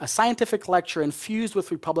a scientific lecture infused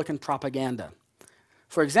with Republican propaganda.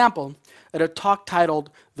 For example, at a talk titled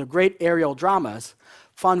The Great Aerial Dramas,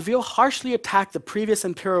 Fonville harshly attacked the previous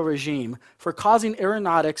imperial regime for causing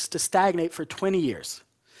aeronautics to stagnate for 20 years,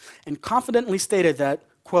 and confidently stated that,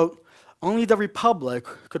 quote, only the Republic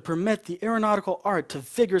could permit the aeronautical art to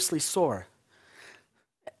vigorously soar.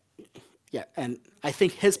 Yeah, and I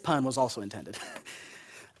think his pun was also intended.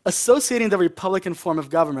 Associating the Republican form of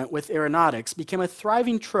government with aeronautics became a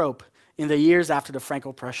thriving trope in the years after the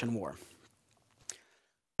Franco-Prussian War.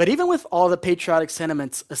 But even with all the patriotic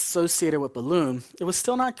sentiments associated with balloon, it was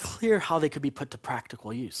still not clear how they could be put to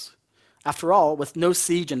practical use. After all, with no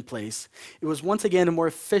siege in place, it was once again more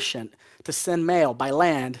efficient to send mail by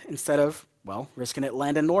land instead of, well, risking it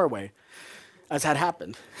land in Norway, as had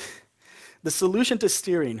happened. The solution to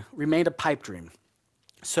steering remained a pipe dream.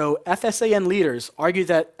 So FSAN leaders argued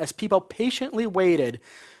that as people patiently waited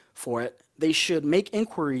for it, they should make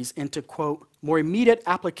inquiries into, quote, more immediate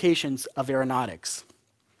applications of aeronautics.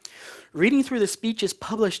 Reading through the speeches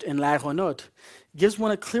published in L'Aéronaute gives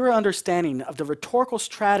one a clearer understanding of the rhetorical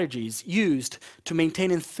strategies used to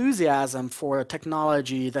maintain enthusiasm for a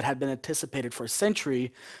technology that had been anticipated for a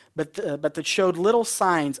century, but that showed little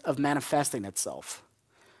signs of manifesting itself.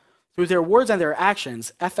 Through their words and their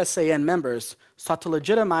actions, FSAN members sought to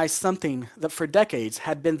legitimize something that for decades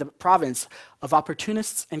had been the province of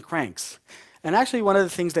opportunists and cranks. And actually, one of the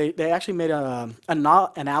things they actually made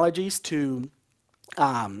analogies to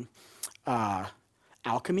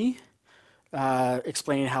alchemy,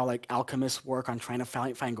 explaining how like alchemists work on trying to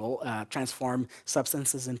find gold, transform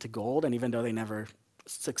substances into gold, and even though they never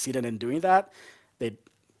succeeded in doing that,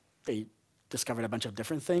 they discovered a bunch of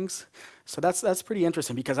different things. So that's pretty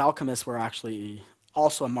interesting because alchemists were actually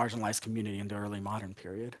also a marginalized community in the early modern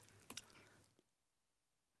period.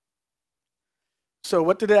 So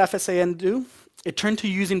what did the FSAN do? It turned to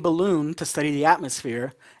using balloon to study the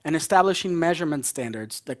atmosphere and establishing measurement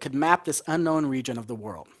standards that could map this unknown region of the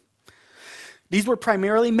world. These were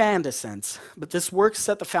primarily manned ascents, but this work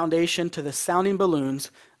set the foundation to the sounding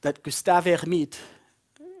balloons that Gustave Hermite,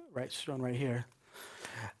 shown right here,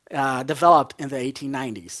 developed in the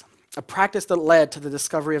 1890s, a practice that led to the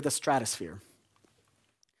discovery of the stratosphere.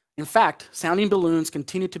 In fact, sounding balloons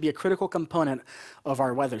continue to be a critical component of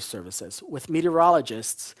our weather services, with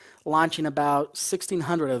meteorologists launching about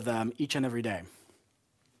 1,600 of them each and every day.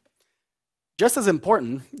 Just as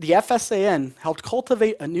important, the FSAN helped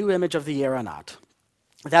cultivate a new image of the aeronaut,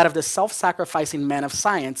 that of the self-sacrificing man of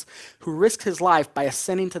science who risked his life by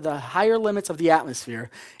ascending to the higher limits of the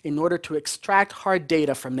atmosphere in order to extract hard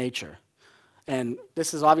data from nature. And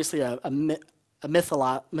this is obviously a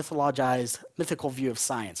mythologized, mythical view of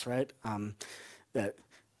science, right? That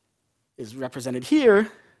is represented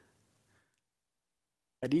here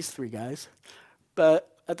by these three guys. But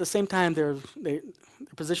at the same time, they're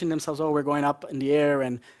positioning themselves, oh, we're going up in the air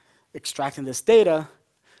and extracting this data.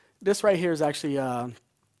 This right here is actually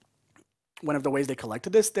one of the ways they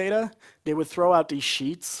collected this data. They would throw out these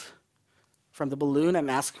sheets from the balloon and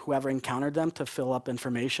ask whoever encountered them to fill up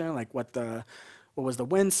information, like what was the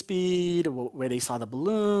wind speed, where they saw the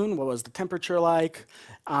balloon, what was the temperature like.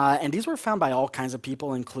 And these were found by all kinds of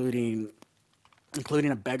people, including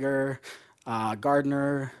a beggar,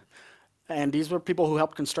 gardener, and these were people who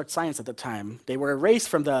helped construct science at the time. They were erased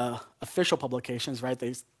from the official publications, right?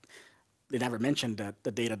 They never mentioned that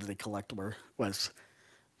the data that they collect was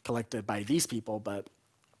collected by these people, but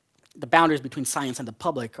the boundaries between science and the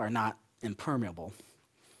public are not impermeable.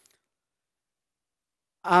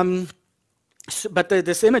 But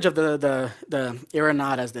this image of the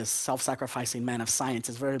aeronaut as this self-sacrificing man of science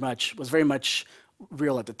was very much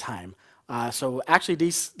real at the time. So actually,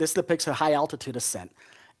 this depicts a high altitude ascent,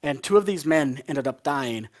 and two of these men ended up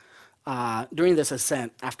dying during this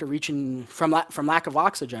ascent after reaching from lack of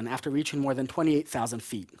oxygen after reaching more than 28,000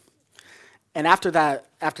 feet. And after that,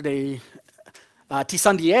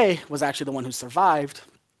 Tissandier was actually the one who survived,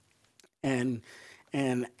 and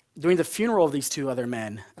during the funeral of these two other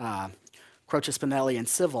men, Croce Spinelli and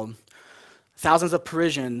Civil, thousands of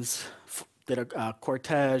Parisians did a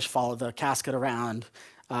cortege, followed the casket around,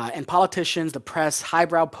 and politicians, the press,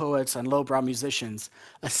 highbrow poets, and lowbrow musicians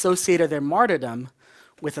associated their martyrdom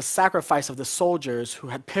with the sacrifice of the soldiers who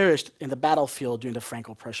had perished in the battlefield during the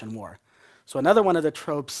Franco-Prussian War. So another one of the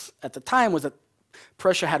tropes at the time was that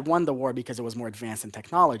Prussia had won the war because it was more advanced in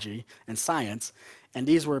technology and science, and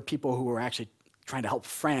these were people who were actually trying to help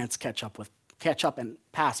France catch up and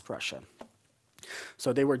pass Prussia.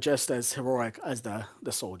 So they were just as heroic as the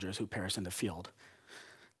soldiers who perished in the field.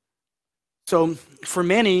 So for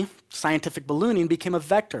many, scientific ballooning became a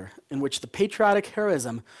vector in which the patriotic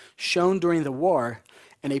heroism shown during the war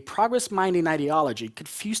and a progress-minding ideology could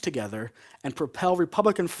fuse together and propel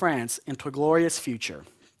Republican France into a glorious future.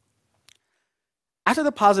 After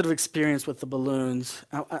the positive experience with the balloons,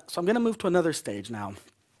 so I'm going to move to another stage now,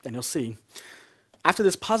 and you'll see. After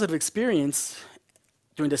this positive experience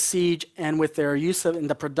during the siege and with their use in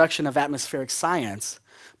the production of atmospheric science,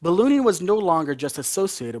 ballooning was no longer just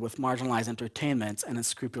associated with marginalized entertainments and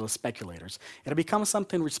unscrupulous speculators. It had become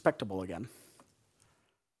something respectable again.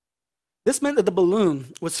 This meant that the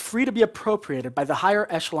balloon was free to be appropriated by the higher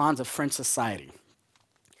echelons of French society.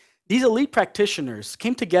 These elite practitioners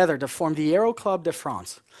came together to form the Aero Club de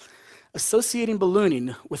France, associating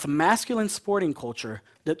ballooning with a masculine sporting culture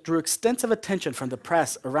that drew extensive attention from the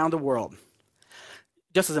press around the world.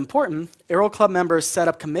 Just as important, Aero Club members set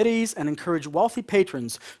up committees and encouraged wealthy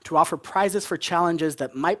patrons to offer prizes for challenges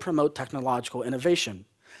that might promote technological innovation,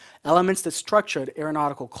 elements that structured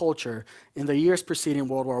aeronautical culture in the years preceding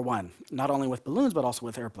World War I, not only with balloons, but also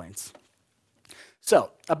with airplanes.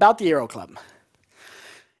 So, about the Aero Club.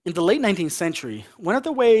 In the late 19th century, one of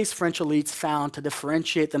the ways French elites found to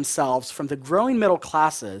differentiate themselves from the growing middle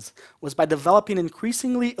classes was by developing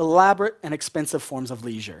increasingly elaborate and expensive forms of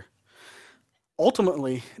leisure.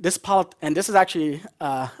 Ultimately, and this is actually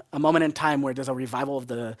a moment in time where there's a revival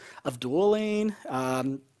of dueling,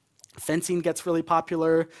 fencing gets really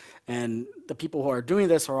popular, and the people who are doing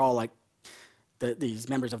this are all like these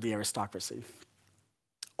members of the aristocracy.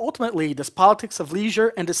 Ultimately, this politics of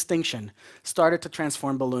leisure and distinction started to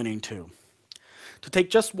transform ballooning too. To take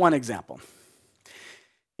just one example,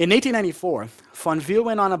 in 1894, Fonville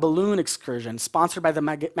went on a balloon excursion sponsored by the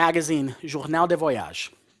magazine Journal de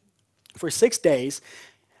Voyage. For 6 days,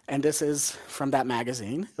 and this is from that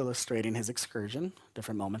magazine, illustrating his excursion,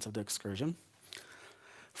 different moments of the excursion.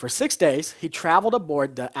 For 6 days, he traveled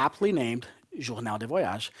aboard the aptly named Journal de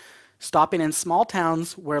Voyage, stopping in small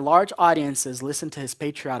towns where large audiences listened to his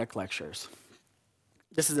patriotic lectures.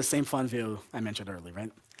 This is the same Fonville I mentioned earlier,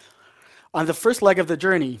 right? On the first leg of the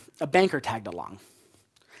journey, a banker tagged along.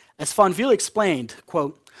 As Fonville explained,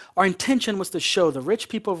 quote, "Our intention was to show the rich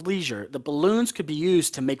people of leisure that balloons could be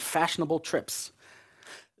used to make fashionable trips.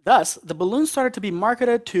 Thus, the balloons started to be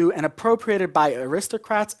marketed to and appropriated by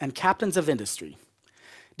aristocrats and captains of industry.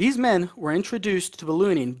 These men were introduced to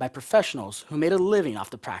ballooning by professionals who made a living off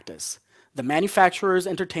the practice, the manufacturers,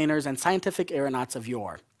 entertainers, and scientific aeronauts of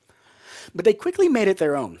yore. But they quickly made it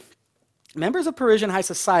their own. Members of Parisian high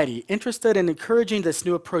society interested in encouraging this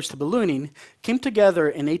new approach to ballooning came together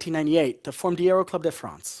in 1898 to form the Aero Club de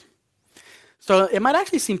France. So it might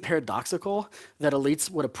actually seem paradoxical that elites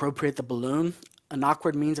would appropriate the balloon, an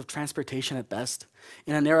awkward means of transportation at best,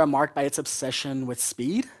 in an era marked by its obsession with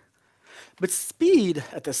speed. But speed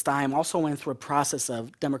at this time also went through a process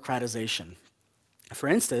of democratization. For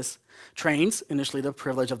instance, trains, initially the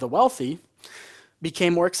privilege of the wealthy,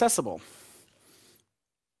 became more accessible.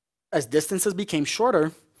 As distances became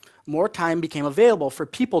shorter, more time became available for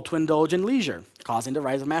people to indulge in leisure, causing the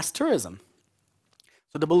rise of mass tourism.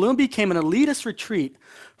 So the balloon became an elitist retreat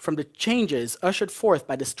from the changes ushered forth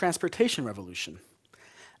by this transportation revolution.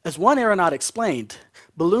 As one aeronaut explained,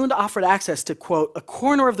 balloon offered access to, quote, "a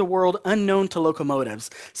corner of the world unknown to locomotives,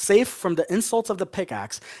 safe from the insults of the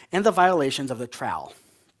pickaxe and the violations of the trowel."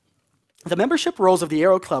 The membership rolls of the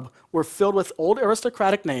Aero Club were filled with old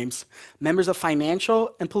aristocratic names, members of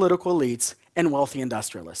financial and political elites, and wealthy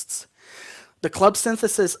industrialists. The club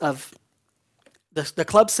synthesis of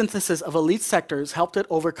elite sectors helped it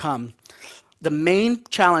overcome the main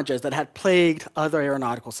challenges that had plagued other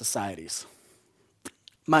aeronautical societies.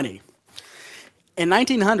 Money. In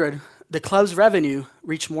 1900, the club's revenue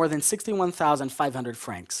reached more than 61,500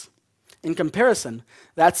 francs. In comparison,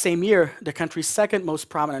 that same year, the country's second most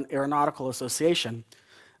prominent aeronautical association,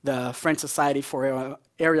 the French Society for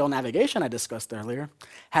Aerial Navigation I discussed earlier,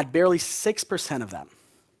 had barely 6% of them.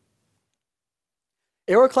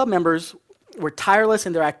 Aero Club members were tireless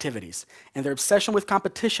in their activities, and their obsession with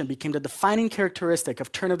competition became the defining characteristic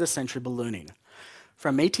of turn-of-the-century ballooning.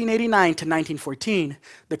 From 1889 to 1914,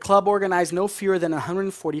 the club organized no fewer than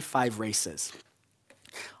 145 races.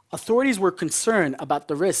 Authorities were concerned about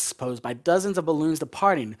the risks posed by dozens of balloons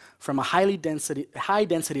departing from a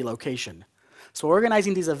high-density location. So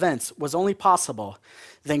organizing these events was only possible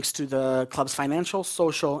thanks to the club's financial,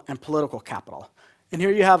 social, and political capital. And here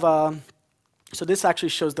you have, so this actually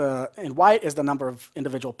shows in white is the number of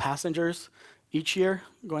individual passengers each year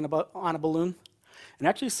going on a balloon. And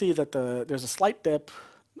actually see that there's a slight dip.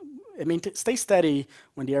 It stays steady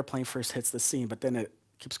when the airplane first hits the scene, but then it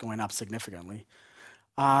keeps going up significantly.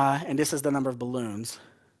 And this is the number of balloons.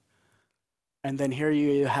 And then here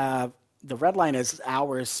you have, the red line is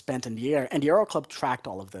hours spent in the air, and the Aero Club tracked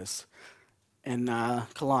all of this in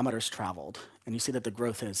kilometers traveled. And you see that the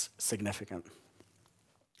growth is significant.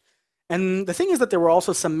 And the thing is that there were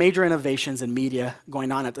also some major innovations in media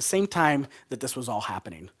going on at the same time that this was all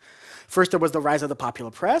happening. First, there was the rise of the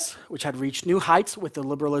popular press, which had reached new heights with the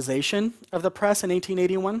liberalization of the press in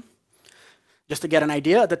 1881. Just to get an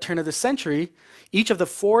idea, at the turn of the century, each of the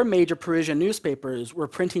 4 major Parisian newspapers were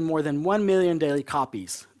printing more than 1 million daily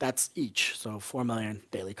copies. That's each, so 4 million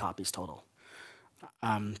daily copies total.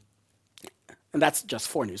 And that's just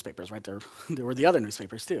 4 newspapers, right? There were the other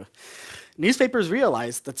newspapers too. Newspapers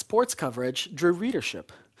realized that sports coverage drew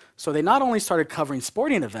readership. So they not only started covering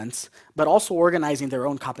sporting events, but also organizing their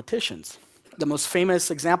own competitions. The most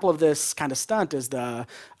famous example of this kind of stunt is the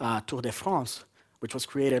Tour de France, which was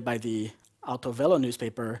created by the Auto Velo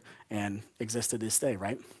newspaper and exists to this day,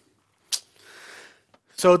 right?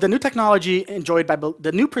 So the new technology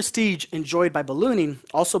the new prestige enjoyed by ballooning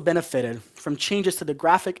also benefited from changes to the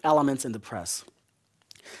graphic elements in the press.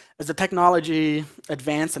 As the technology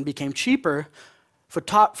advanced and became cheaper,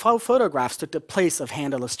 photographs took the place of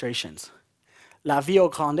hand illustrations. La Vie au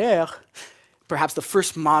Grand Air, perhaps the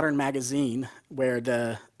first modern magazine where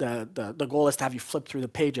the goal is to have you flip through the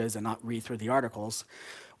pages and not read through the articles,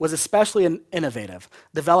 was especially innovative,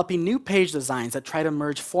 developing new page designs that try to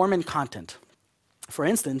merge form and content. For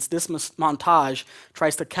instance, this montage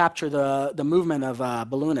tries to capture the movement of a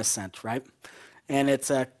balloon ascent, right? And it's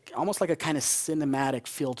almost like a kind of cinematic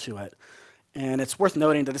feel to it. And it's worth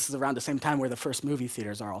noting that this is around the same time where the first movie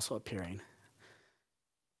theaters are also appearing.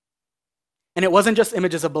 And it wasn't just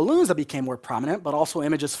images of balloons that became more prominent, but also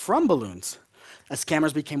images from balloons. As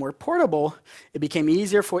cameras became more portable, it became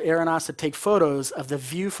easier for aeronauts to take photos of the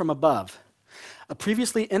view from above, a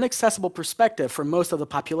previously inaccessible perspective for most of the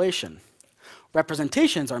population.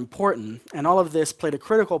 Representations are important, and all of this played a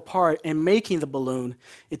critical part in making the balloon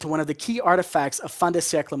into one of the key artifacts of fin de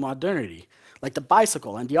siècle modernity, like the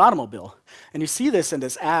bicycle and the automobile. And you see this in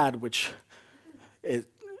this ad, which it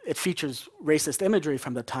features racist imagery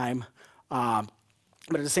from the time,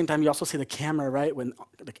 but at the same time, you also see the camera, right? When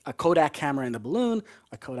a Kodak camera in the balloon,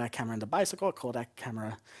 a Kodak camera in the bicycle, a Kodak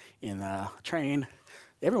camera in the train.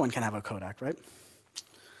 Everyone can have a Kodak, right?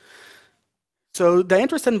 So the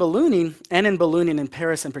interest in ballooning, and in ballooning in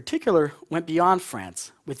Paris in particular, went beyond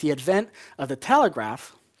France. With the advent of the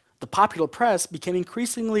telegraph, the popular press became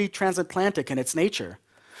increasingly transatlantic in its nature.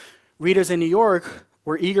 Readers in New York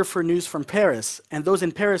were eager for news from Paris, and those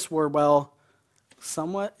in Paris were, well,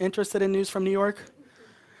 somewhat interested in news from New York.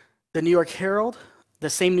 The New York Herald, the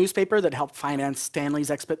same newspaper that helped finance Stanley's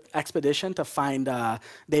expedition to find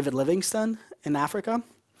David Livingstone in Africa,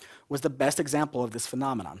 was the best example of this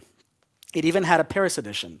phenomenon. It even had a Paris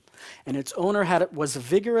edition, and its owner was a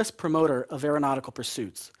vigorous promoter of aeronautical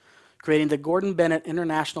pursuits, creating the Gordon Bennett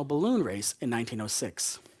International Balloon Race in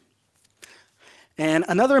 1906. And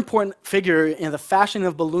another important figure in the fashioning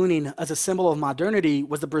of ballooning as a symbol of modernity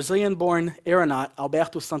was the Brazilian-born aeronaut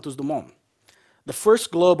Alberto Santos Dumont, the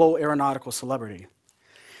first global aeronautical celebrity.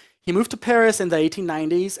 He moved to Paris in the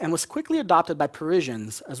 1890s and was quickly adopted by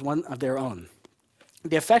Parisians as one of their own.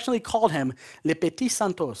 They affectionately called him Le Petit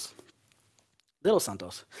Santos, Little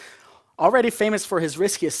Santos. Already famous for his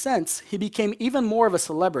risky ascents, he became even more of a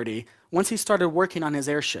celebrity once he started working on his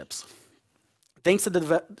airships. Thanks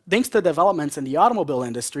to developments in the automobile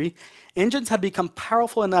industry, engines had become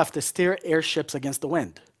powerful enough to steer airships against the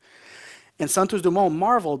wind. And Santos Dumont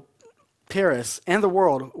marveled Paris and the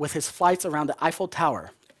world with his flights around the Eiffel Tower,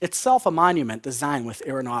 itself a monument designed with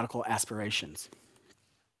aeronautical aspirations.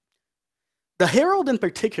 The Herald in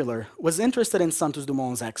particular was interested in Santos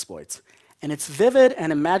Dumont's exploits, and its vivid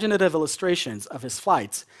and imaginative illustrations of his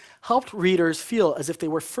flights helped readers feel as if they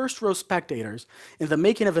were first-row spectators in the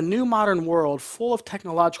making of a new modern world full of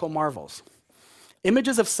technological marvels.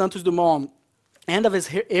 Images of Santos Dumont and of his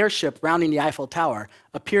airship rounding the Eiffel Tower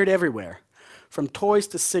appeared everywhere, from toys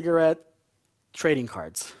to cigarette trading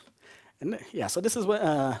cards. And yeah, so this is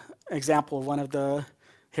an example of one of the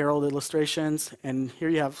Herald illustrations, and here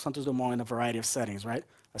you have Santos Dumont in a variety of settings, right?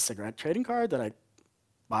 A cigarette trading card that I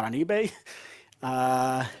bought on eBay,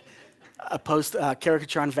 a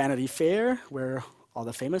caricature on Vanity Fair, where all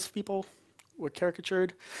the famous people were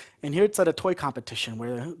caricatured, and here it's at a toy competition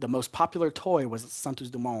where the most popular toy was Santos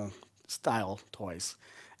Dumont style toys,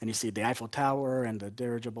 and you see the Eiffel Tower and the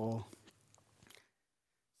dirigible.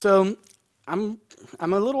 So I'm a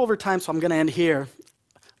little over time, so I'm going to end here.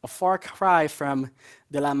 A far cry from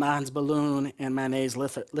de la Marne's balloon and Manet's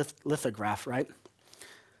lithograph, right?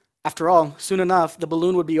 After all, soon enough, the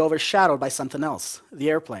balloon would be overshadowed by something else, the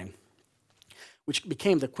airplane, which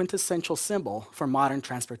became the quintessential symbol for modern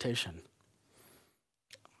transportation.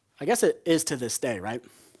 I guess it is to this day, right?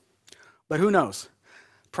 But who knows?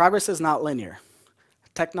 Progress is not linear.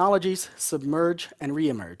 Technologies submerge and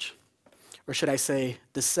reemerge, or should I say,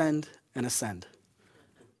 descend and ascend.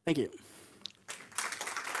 Thank you.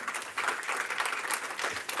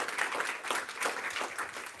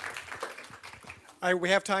 All right, we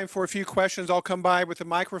have time for a few questions. I'll come by with the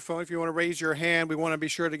microphone if you want to raise your hand. We want to be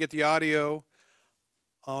sure to get the audio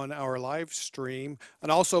on our live stream.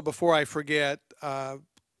 And also, before I forget, at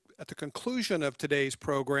the conclusion of today's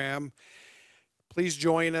program, please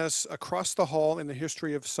join us across the hall in the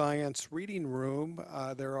History of Science reading room.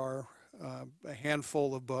 There are a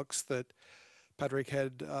handful of books that Patrick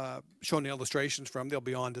had shown the illustrations from. They'll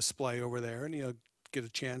be on display over there, and you'll get a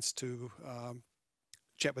chance to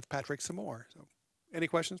chat with Patrick some more. So, any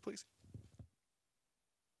questions, please?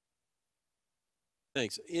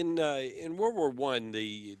 Thanks. In World War I,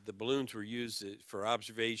 the balloons were used for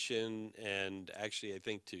observation and actually, I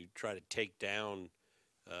think, to try to take down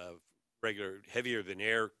regular heavier than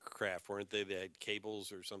aircraft, weren't they? They had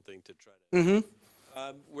cables or something to try to.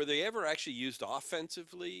 Mm-hmm. Were they ever actually used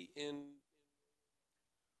offensively in?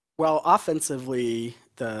 Well, offensively,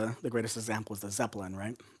 the greatest example is the Zeppelin,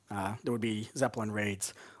 right? There would be Zeppelin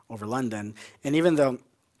raids over London, and even though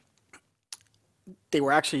they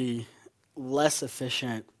were actually less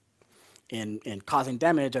efficient in causing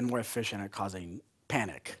damage and more efficient at causing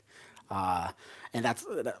panic, and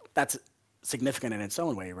that's significant in its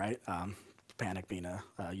own way, right? Panic being a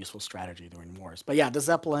useful strategy during wars. But yeah, the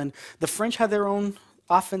Zeppelin, the French had their own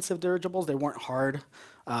offensive dirigibles. They weren't hard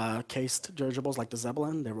cased dirigibles like the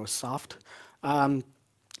Zeppelin. They were soft. And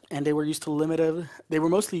they were used to they were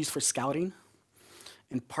mostly used for scouting,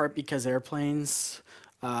 in part because airplanes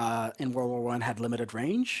in World War I had limited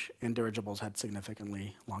range, and dirigibles had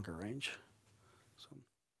significantly longer range. So.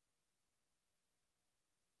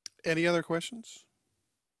 Any other questions?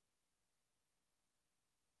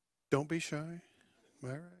 Don't be shy. All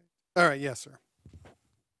right. All right, yes, sir.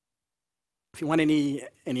 If you want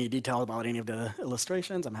any detail about any of the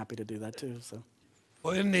illustrations, I'm happy to do that too. So.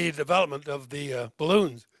 Well, in the development of the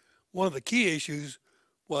balloons, one of the key issues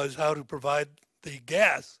was how to provide the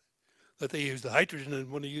gas that they used, the hydrogen, and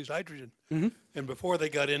when they used hydrogen. Mm-hmm. And before they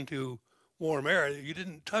got into warm air, you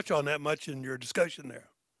didn't touch on that much in your discussion there.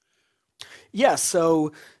 Yeah,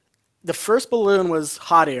 so the first balloon was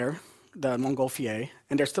hot air, the Montgolfier,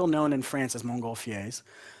 and they're still known in France as Montgolfiers.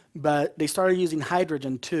 But they started using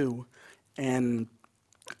hydrogen too, and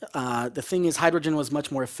the thing is, hydrogen was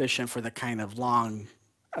much more efficient for the kind of long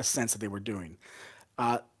ascents that they were doing.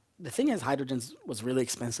 The thing is, hydrogen was really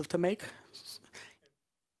expensive to make.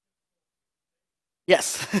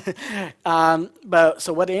 Yes. But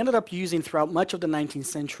so what they ended up using throughout much of the 19th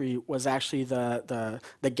century was actually the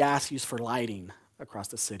gas used for lighting across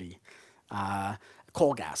the city,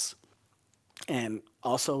 coal gas. And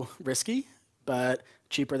also risky, but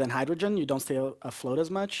cheaper than hydrogen. You don't stay afloat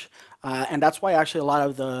as much. And that's why actually a lot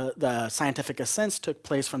of the scientific ascents took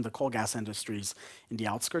place from the coal gas industries in the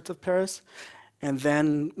outskirts of Paris. And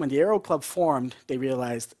then when the Aero Club formed, they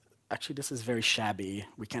realized, actually, this is very shabby.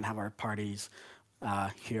 We can't have our parties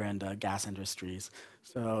here in the gas industries.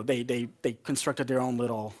 So they constructed their own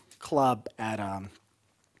little club at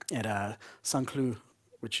Saint-Cloud,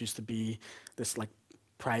 which used to be this like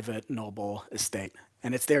private noble estate.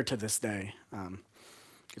 And it's there to this day.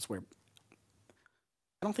 It's where,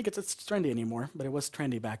 I don't think it's trendy anymore, but it was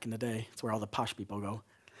trendy back in the day. It's where all the posh people go.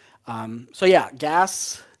 So yeah,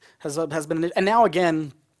 gas has been, and now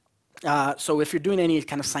again, So if you're doing any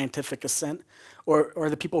kind of scientific ascent, or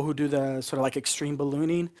the people who do the sort of like extreme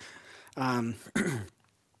ballooning, um,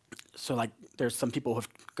 so like there's some people who've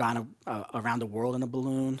gone around the world in a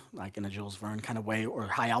balloon, like in a Jules Verne kind of way, or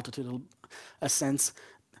high altitude ascents.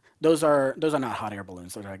 Those are not hot air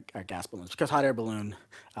balloons. Those are gas balloons, because hot air balloon,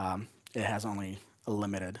 it has only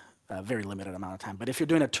a very limited amount of time. But if you're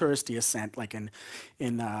doing a touristy ascent, like in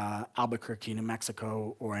Albuquerque, New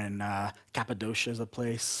Mexico, or in Cappadocia is a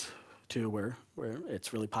place too where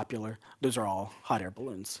it's really popular. Those are all hot air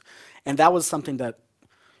balloons, and that was something that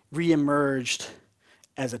reemerged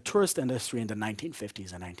as a tourist industry in the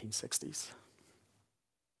 1950s and 1960s.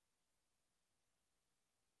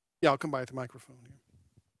 Yeah, I'll come by with the microphone here.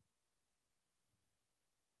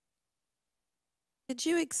 Did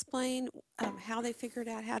you explain how they figured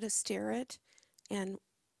out how to steer it, and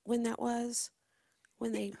when that was,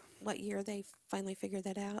 what year they finally figured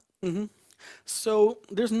that out? Mm-hmm. So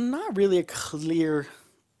there's not really a clear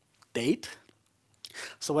date.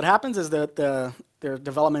 So what happens is that there are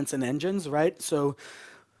developments in engines, right? So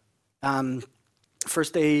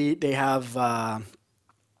first they have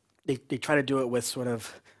they try to do it with sort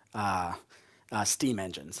of steam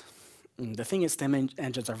engines. And the thing is,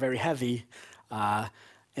 engines are very heavy, and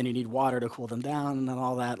you need water to cool them down and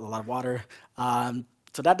all that, a lot of water.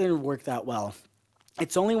 So that didn't work that well.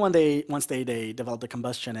 It's only when once they developed the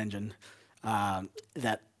combustion engine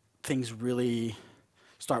that things really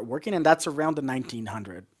start working, and that's around the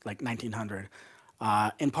 1900,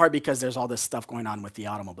 in part because there's all this stuff going on with the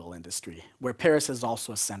automobile industry, where Paris is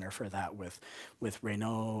also a center for that with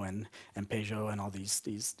Renault and Peugeot and all these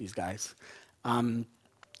guys. And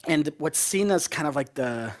what's seen as kind of like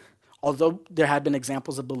although there had been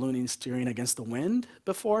examples of ballooning steering against the wind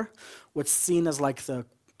before, what's seen as like the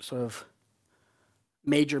sort of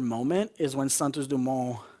major moment is when Santos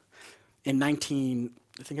Dumont in I think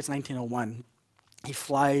it's 1901, he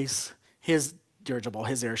flies his dirigible,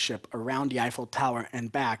 his airship, around the Eiffel Tower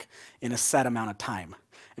and back in a set amount of time.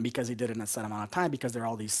 And because he did it in a set amount of time, because there are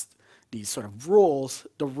all these sort of rules,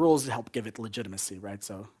 the rules help give it legitimacy, right?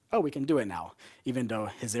 So, oh, we can do it now, even though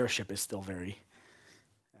his airship is still very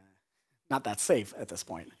not that safe at this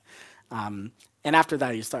point. And after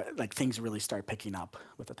that, you start things really start picking up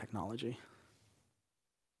with the technology.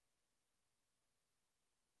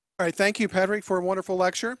 All right, thank you, Patrick, for a wonderful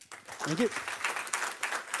lecture. Thank you.